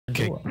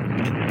så?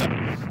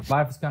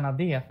 Varför ska han ha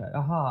det för?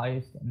 Jaha,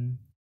 just det. Mm.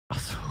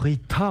 Alltså,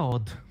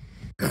 retard.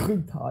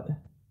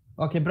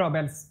 Okej, bra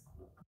Bells.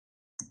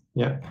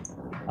 Ja. Yeah.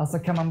 Alltså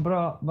kan man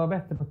vara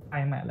bättre på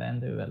time eller än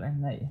du eller?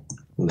 Nej.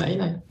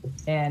 Nej.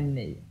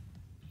 Nej.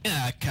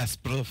 Ja,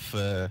 Kasparov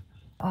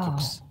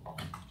cooks.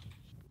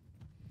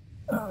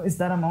 Is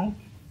that a monk?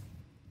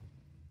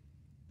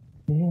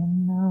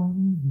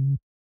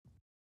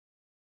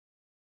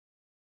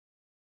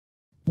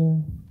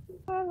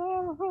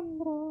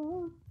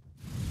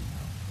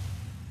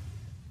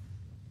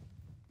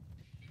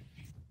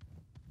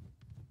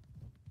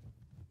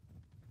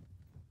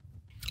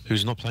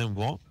 Who's not playing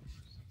what?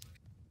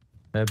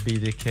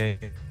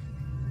 BDK,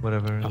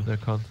 whatever they're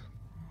called.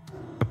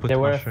 They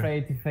were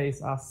afraid to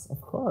face us,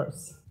 of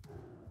course.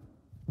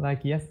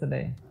 Like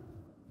yesterday.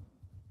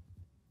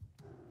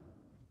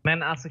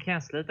 Men alltså kan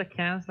jag sluta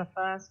cancella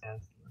fast?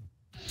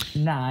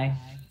 Nej.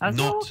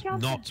 Alltså, not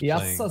playing.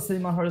 Jaså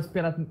Simon, har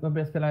du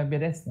börjat spela med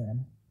BDS nu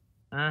än?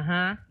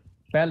 Aha.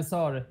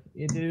 Belsar,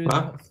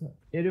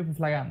 är du på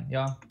flaggan?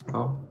 Ja.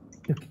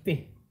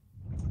 Duktig.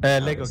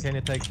 Lego, can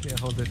you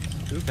hold it?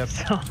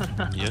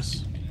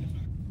 Yes.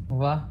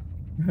 Va?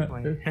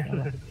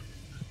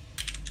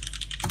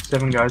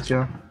 7 guys,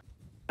 yeah.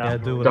 Yeah,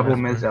 do double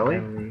Ms.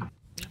 Ellie.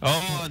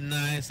 Oh,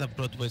 nice. I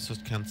brought Wasteful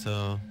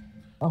Cancer.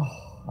 Oh,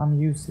 I'm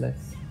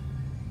useless.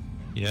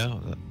 Yeah,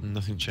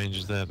 nothing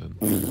changes there then.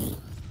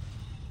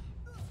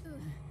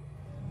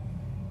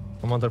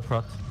 I'm under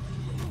prot.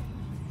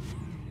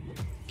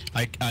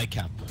 I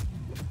cap.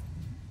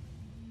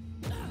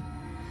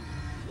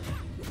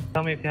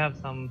 Tell me if you have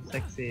some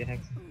sexy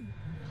hex.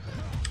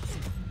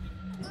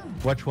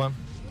 Watch one.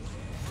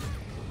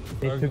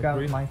 They took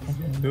out my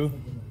 2,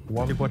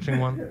 1. Keep watching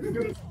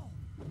 1.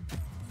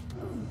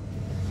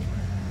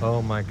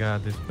 Oh my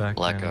god, this back.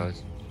 Blackout.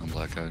 I'm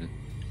blackouted.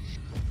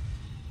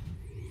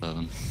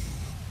 7.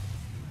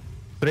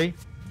 3,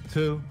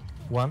 2,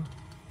 1.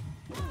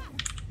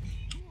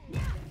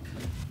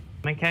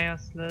 Men kan jag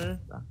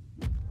sluta?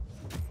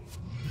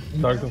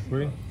 Dark of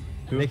 3,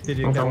 2. Nick, did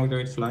you I'm get coming to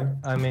it flag.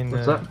 I mean,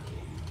 What's that?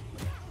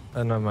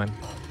 Never mind.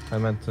 I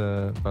meant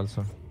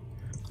Balsar.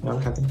 Yeah,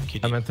 I'm cutting.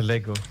 I meant the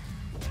Lego.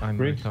 I'm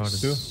 3,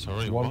 retarded. 2,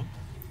 Sorry, 1. what?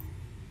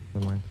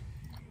 Never mind.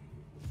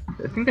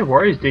 I think the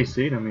Warriors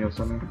DC'd on me or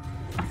something.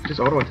 Just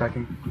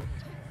auto-attacking.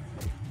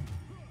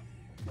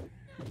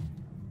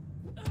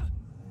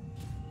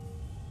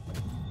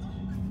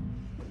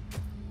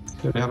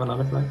 Do they have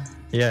another flag?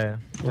 Yeah.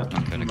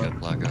 I'm gonna get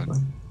blackout.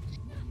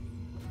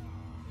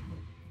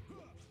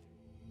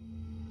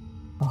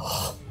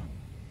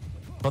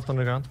 Prot on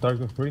the ground.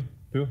 Dark of 3,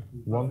 2,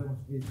 1. Prot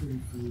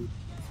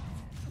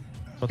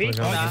on the Oh,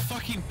 ground. you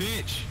fucking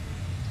bitch!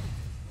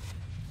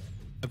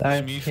 I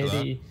blame you for that.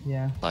 KD,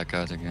 yeah.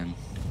 Blackout again.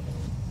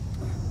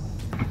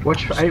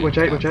 Watch 8, watch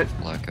 8, watch 8.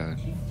 Blackout.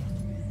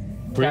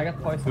 Yeah, I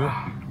got poison. 2,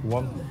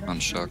 1. I'm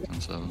shocked on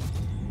 7.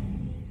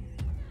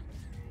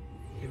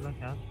 Keep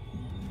blackout.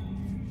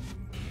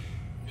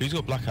 Who's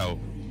got blackout?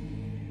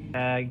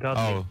 Got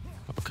Oh,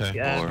 okay.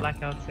 yeah, Four.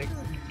 blackout 6.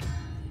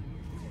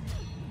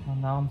 Oh,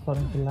 now I'm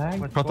starting to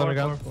lag. Prot on the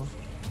ground.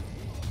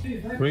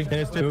 3, Can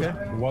you strip 2, here?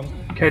 1.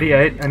 KD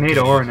 8, I need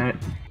Aura in 8.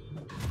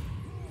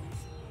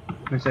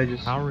 Messages.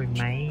 I'll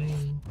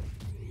remain.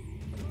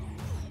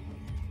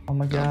 Oh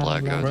my Got god.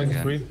 blackout Rank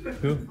again. 3,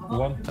 2,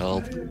 1.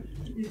 Help.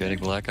 Getting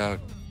blackout.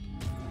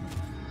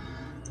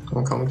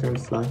 I'm coming to it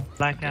flag.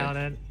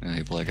 Blackouted. Yeah,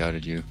 he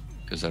blackouted you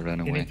because I ran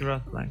You away. need to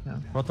rush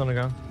blackout. Prot on the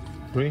ground.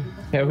 3.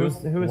 Okay, who is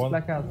 1.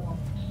 blackout?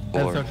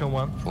 Search on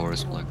 1. 4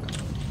 is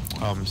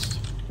blackout. Missed.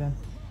 Okay.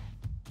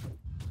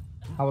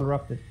 I will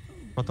erupt it.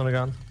 Prot on the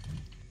ground.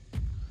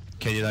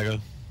 KD dagger.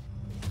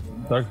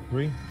 Dark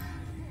 3,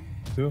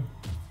 2.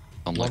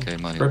 I'm like A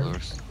my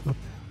healers.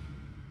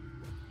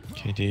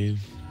 KD.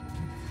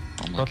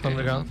 I'm Prot like on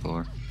the A ground.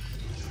 4.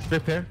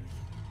 Strip here.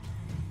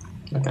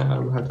 Okay, I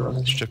will have to run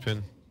it. Strip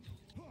in.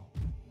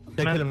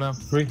 Yeah, kill him now.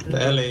 3.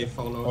 The LA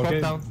follow. Drop Okay.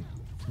 down.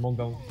 Monk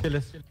down. Kill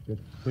this. Good.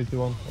 3, 2,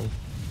 1.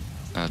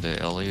 Oh. The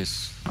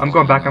LEs. I'm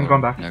going back, I'm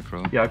going back.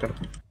 Necro. Yeah, I got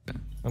it.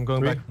 I'm going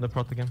 3, back to the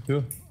prot again.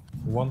 2,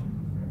 1.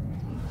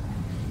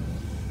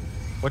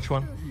 Which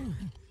one?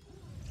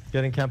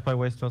 Getting camped by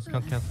Wastelands,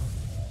 can't cancel.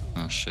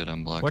 Oh shit,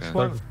 I'm Which blackout.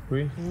 one?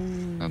 3,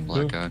 I'm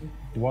blackout.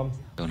 1.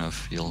 Don't have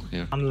fuel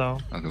here. I'm low.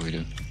 Okay, we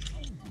do.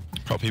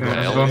 Prop Yeah, people.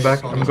 I'm going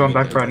back, I'm going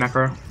back for a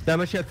Necro.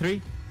 Damage at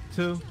 3,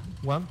 2,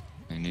 1.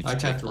 I need I to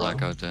take can't run.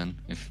 blackout then,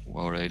 if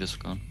R8 is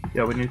gone.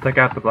 Yeah, we need to take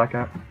out the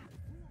blackout.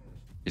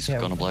 He's Yeah,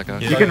 gonna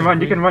blackout? Yeah. You can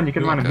run, you can run, you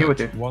can run, I'm here with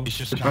you. 1. He's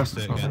just Just cast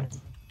run. it again.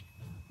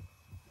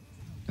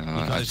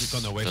 guys It just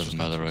gone away doesn't from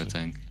matter, I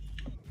something. think.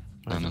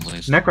 I'm at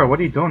least. Necro, what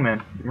are you doing,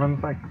 man? Run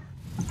the fight.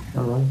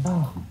 I'll run.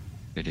 Oh,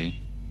 PD.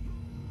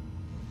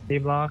 Key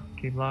block,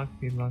 key block,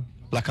 key block.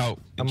 Blackout.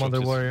 I'm on the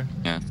interrupted. warrior.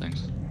 Yeah,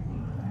 thanks.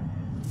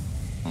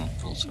 Oh,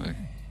 full swag.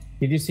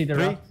 did you see the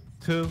 3, rock?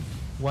 2,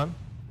 1.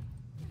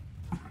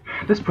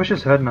 This push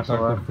is hurting us a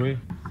Dark lot. of 3,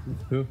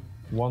 2,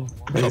 1.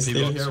 Copy He's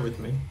still box. here with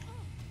me.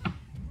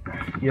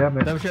 Yeah,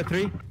 man. Damage at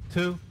 3,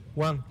 2,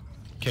 1.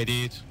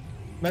 KD'd.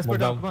 Mesper Move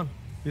down, down. come on.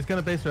 He's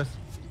gonna base rest.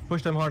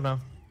 Push them hard now.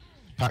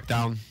 Pack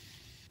down.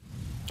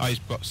 Oh, he's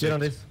got 6. Get on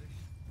this.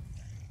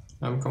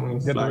 I'm coming in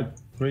Get flag. it.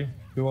 3,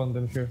 2, 1,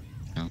 then sure.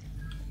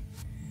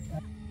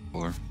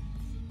 4.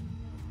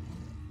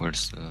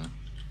 Where's the...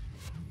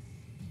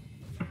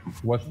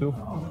 Watch 2.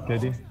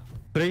 KD.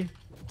 3,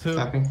 2,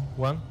 Tapping.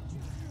 1.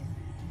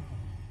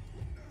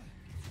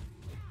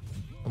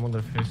 I'm on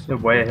their face. They're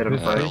way ahead of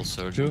us. L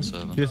Surgeon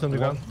 7. Fuse on the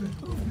ground.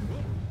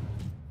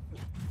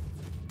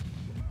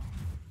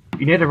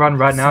 You need to run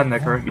right now,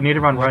 Necro. You need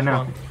to run right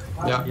now.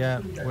 Yeah. Yeah,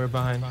 we're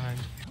behind.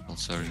 L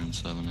Surgeon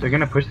 7. They're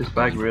gonna push this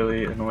flag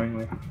really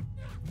annoyingly.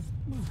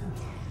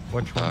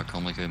 Watch one.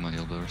 Complicate my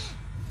heal doors.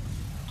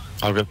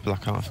 I'll get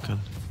black out if I can.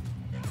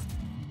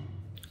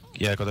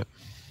 Yeah, got it.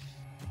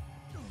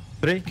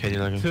 3, KD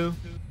Lego. 2,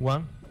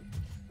 1.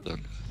 Look.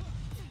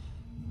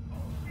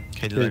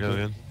 KD Lego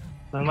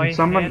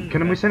again.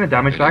 Can we send a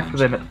damage back for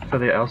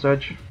the L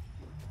Surge?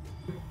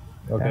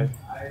 Okay.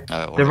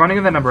 They're running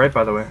in the number 8,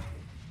 by the way.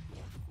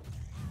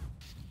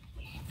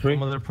 3,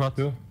 Mother prot.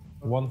 2,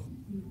 1.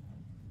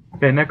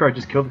 Okay, Necro,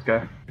 just kill this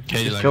guy.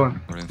 KD Just Lego. kill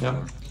him. Running Yeah.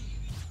 forward.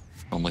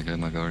 Complicate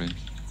my guardian.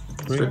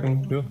 3,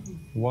 Stripping. 2,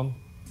 1.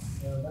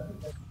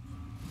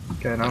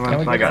 Okay, now run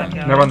the flag out.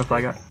 Now run the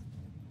flag out.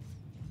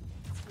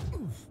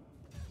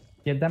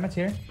 Get damage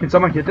here. Can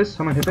someone hit this?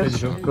 Someone hit this?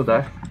 He'll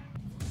die.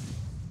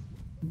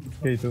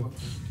 K2.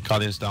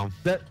 Guardian's down.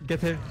 Get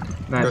here.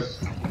 Nice.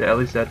 The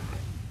Ellie's dead.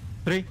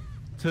 3,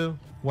 2,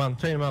 1.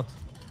 Train him out.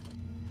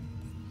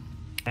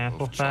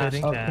 Full fast.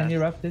 Oh, can you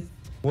wrap this?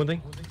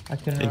 Wounding. I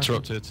can wrap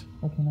Interrupted. it.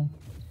 Okay, nice.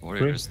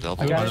 Warriors, I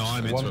Delta. got Oh no,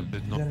 I'm One.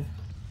 interrupted. Get Not. it.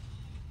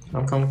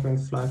 I'm coming from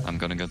the flag. I'm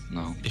gonna get...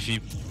 No. If you...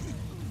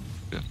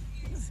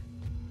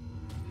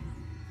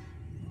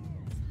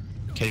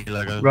 KD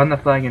Lego. Run the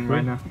flag in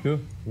right 3, now.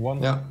 2,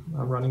 1. Yeah,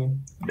 I'm running in.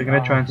 They're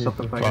gonna try and stop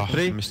the flag. Oh,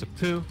 3, missed it.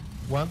 2,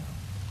 1.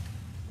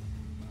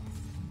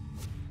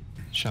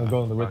 Shut I'm up.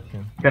 going the red.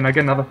 Can I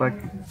get another flag?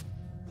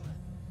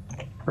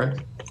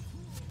 Correct.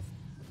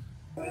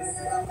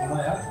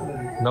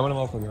 No one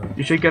else again.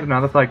 You should get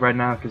another flag right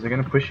now, because they're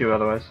gonna push you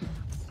otherwise.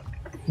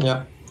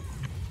 Yeah,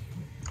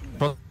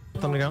 Prot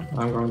on the ground.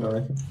 I'm going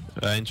directly.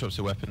 Interrupts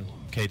the weapon.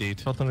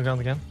 KD'd. Prot on the ground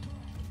again.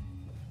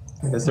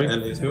 I guess 3, the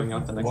Ellie is 2, bringing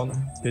out the next 1.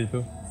 one.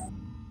 K2.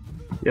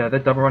 Yeah, they're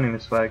double running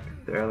this flag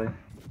early.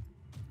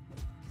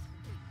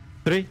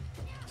 3,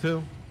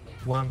 2,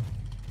 1.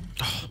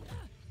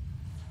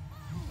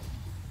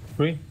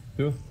 3,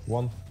 2,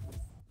 1.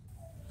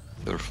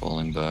 They're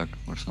falling back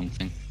or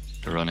something.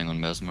 They're running on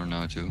Mesmer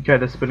now too. Okay,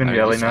 they're splitting the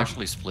Ellie It's now.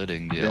 actually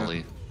splitting the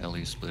Yeah.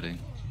 Ellie's splitting.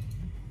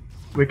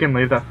 We can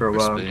leave that for a They're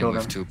while and splitting kill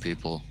with them. 2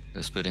 people.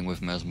 They're splitting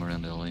with Mesmer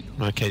and Ellie.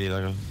 KD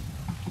Lego.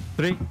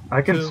 3.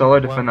 I can 2, solo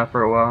 1. defend that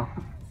for a while.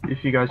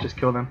 If you guys just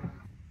kill them.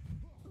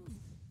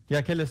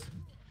 Yeah, kill this.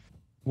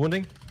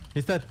 Wounding.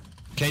 He's dead.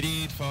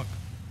 KD'd, fuck.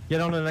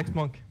 Get on the next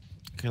monk.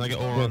 Can I get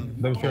all Yeah,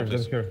 on? them sure,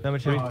 them sure.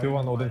 Damage 3, here. 2,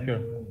 1, Odin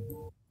sure.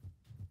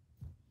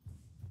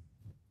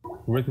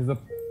 Red is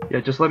up. Yeah,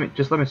 just let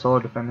me solo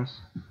defend this.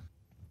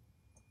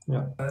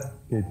 Yeah.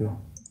 K2.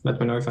 Let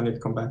me know if I need to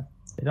come back.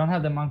 You don't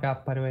have the monk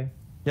up, by the way.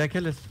 Yeah,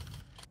 kill this.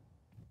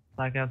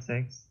 Black out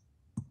 6.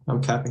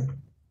 I'm capping.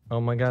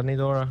 Oh my god, need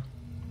aura.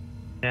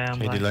 Yeah, I'm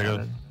KD black Lego.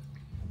 outed.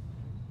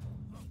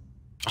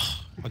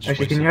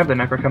 Actually, can you have the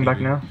Necro come back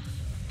now?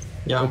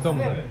 Yeah, It's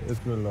almost there.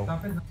 It's really low.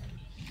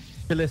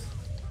 Kill this.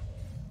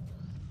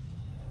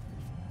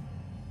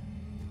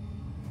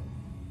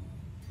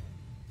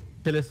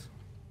 Kill this.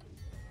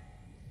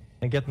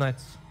 And get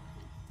knights.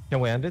 Can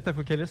we end it if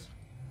we kill this?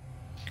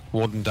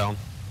 Warden down.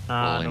 I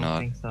Probably don't not.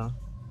 think so.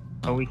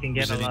 But we can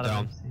get a Resilient lot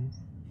down. of MCs.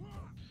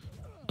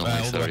 Only all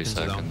the 30 weapons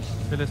are down.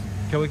 seconds. Kill this.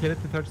 Can we kill it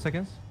in 30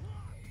 seconds?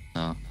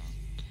 No.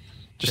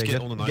 Just Okay,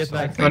 get all the knights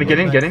knights. Wanna get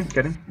in? Get in?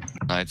 Get in?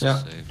 Knights Yeah. are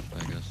safe,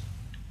 I guess.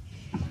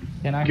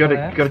 Can I You gotta,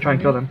 collapse? gotta try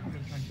and kill them.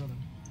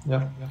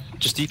 yeah.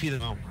 Just DP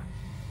them out.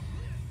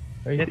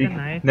 Get the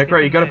knights. Necro,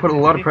 get you the gotta knights. put a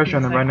lot of 15 pressure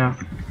on them right now.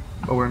 seconds.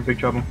 Oh, we're in big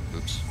trouble.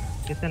 Oops.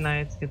 Get the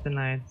knights, get the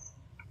knights.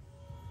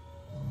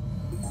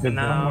 Good.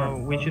 Now,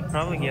 we should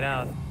probably get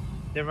out.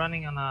 They're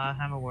running on a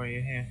hammer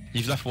warrior here.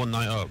 You've left one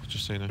knight up,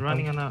 just so you They're know.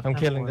 running on a I'm hammer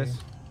killing warrior. this.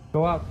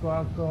 Go out, go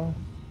out, go.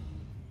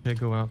 Okay,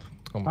 go out.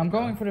 Oh my I'm God.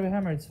 going for the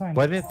hammer, it's fine.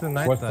 Why did the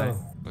knight What's die? that?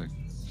 Wait.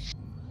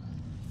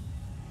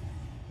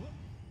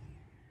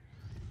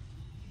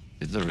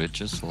 Did the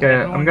riches hold Okay,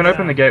 I'm gonna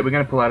open the gate. We're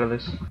gonna pull out of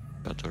this.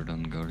 better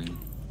than Guardian?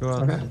 Go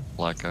out. Okay.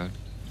 Blackout.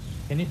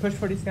 Can you push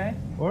for this guy?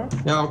 Or?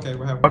 Yeah, okay,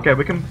 we have. Okay,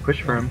 we can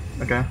push for him.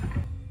 Okay.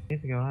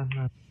 Need to go out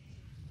now.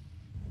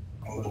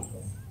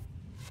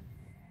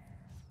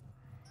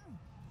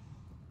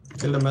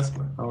 Kill the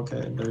mesmer.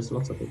 Okay, there's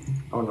lots of people.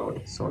 Oh no,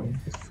 sorry.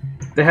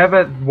 They have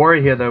a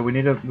warrior here though.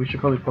 We should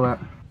probably pull out.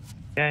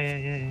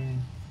 Yeah.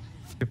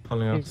 Keep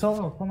pulling out.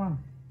 Solo, come on.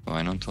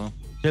 Fine on top.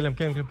 Kill him,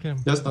 kill him, kill him, kill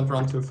him. Just don't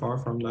run too far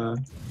from the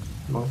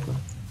mountain.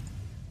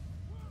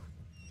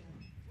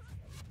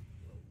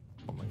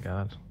 Oh my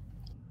god.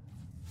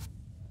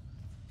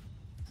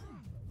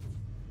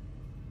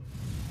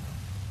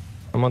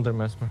 I'm under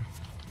mesmer.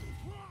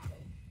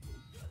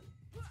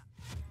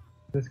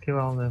 Just kill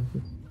all of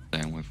them.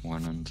 Staying with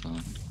one and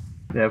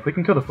Yeah, if we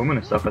can kill the Fullmoon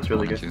and stuff, that's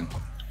really good.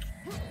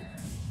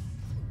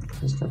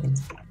 He's cutting.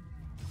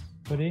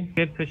 Woody?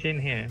 Could push in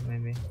here,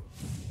 maybe.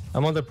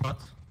 I'm on the pot.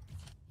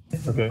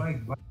 Okay.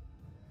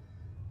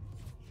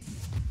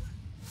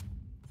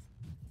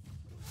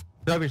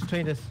 Darvish,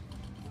 train this.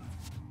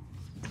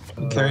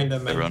 I'm carrying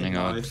them. They're running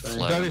out.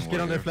 Darvish, get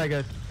on the flag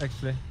out,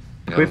 actually.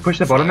 Can we push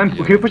the bottom then?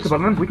 Can we push the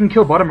bottom then? We can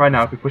kill bottom right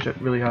now if we push it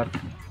really hard.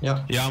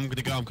 Yeah. Yeah, I'm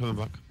gonna go. I'm coming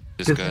back.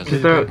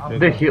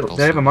 They're healed.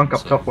 They have a monk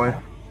up top way.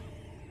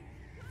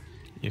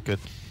 You're good.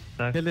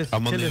 Kill this,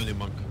 I'm on kill the this. only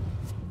monk.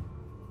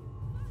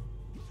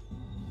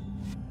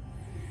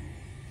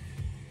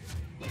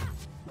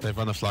 They've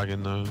run a flag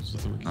in now.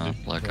 No,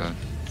 blackout.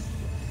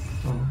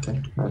 Oh,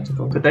 okay. I have to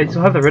go. But they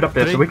still have the red up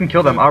there, so we can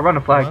kill them. I'll run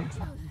a flag.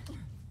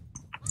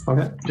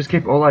 Okay. Just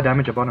keep all our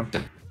damage up on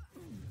them.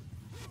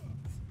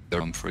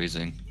 I'm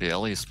freezing. The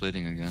alley is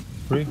splitting again.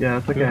 Yeah,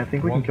 that's okay. I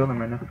think we can kill them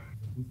right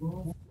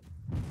now.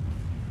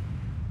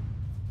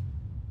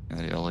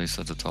 Yeah, the alley's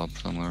at the top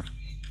somewhere.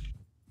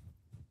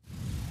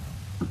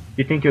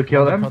 You think you'll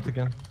kill them? Pot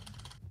again.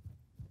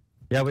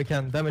 Yeah, we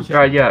can. Damage him.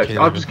 Alright, yeah. Kill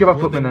I'll them. just give up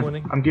Warning, Footman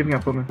warning. then. I'm giving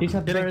up Footman. These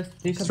are Kill it. burst.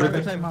 These Off are the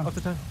burst. time, off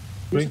the time.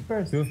 Three,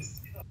 First. 2.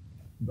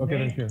 Okay,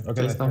 then here.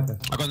 Okay, Please nice.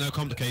 don't. I got no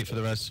complicate for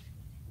the res.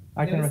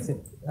 I can rest it.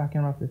 I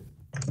can wrap it.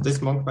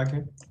 This monk back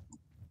here.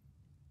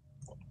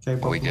 Okay,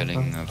 Are we bottom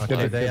getting left. a Okay,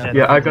 flag? they end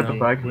Yeah, it. I got the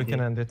flag. We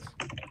can end it.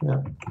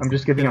 Yeah. I'm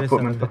just giving Kill up this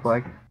Footman and the end it.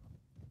 flag.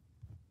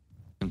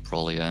 Can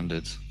probably end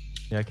it.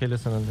 Yeah, kill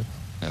this and end it.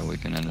 Yeah, we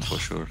can end it for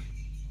sure.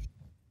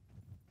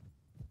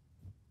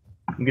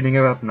 I'm gonna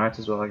give up Knights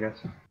as well, I guess.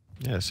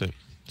 Yeah, so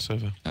it's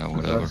over. Yeah,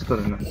 whatever. Let's put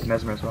in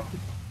Mesmer as well.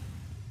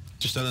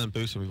 Just don't let them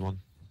boost and we've won.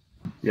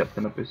 Yep,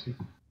 they're not busy.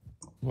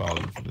 Well,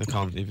 they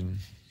can't even.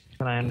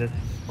 Can I end it?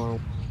 Or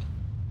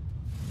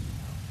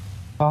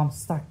Oh, I'm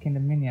stuck in the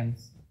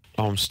minions.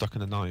 Oh, I'm stuck in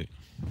the night.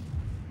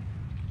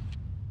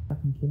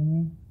 Fucking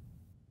kidding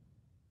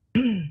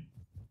me?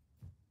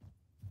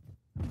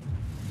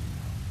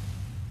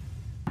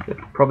 They're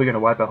probably gonna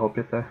wipe our whole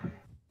pit there.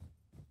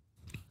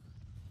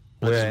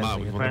 What does it Yeah, matter?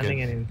 We we're won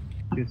ending again.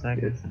 it in 2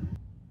 seconds.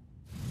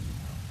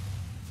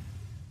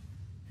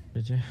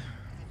 GG.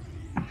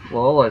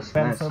 Flawless,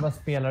 Vem nice. vad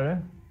spelar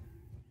du?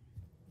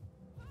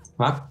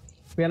 Va?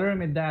 Spelar du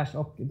med Dash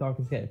och Dark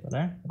Escape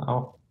eller?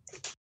 Ja.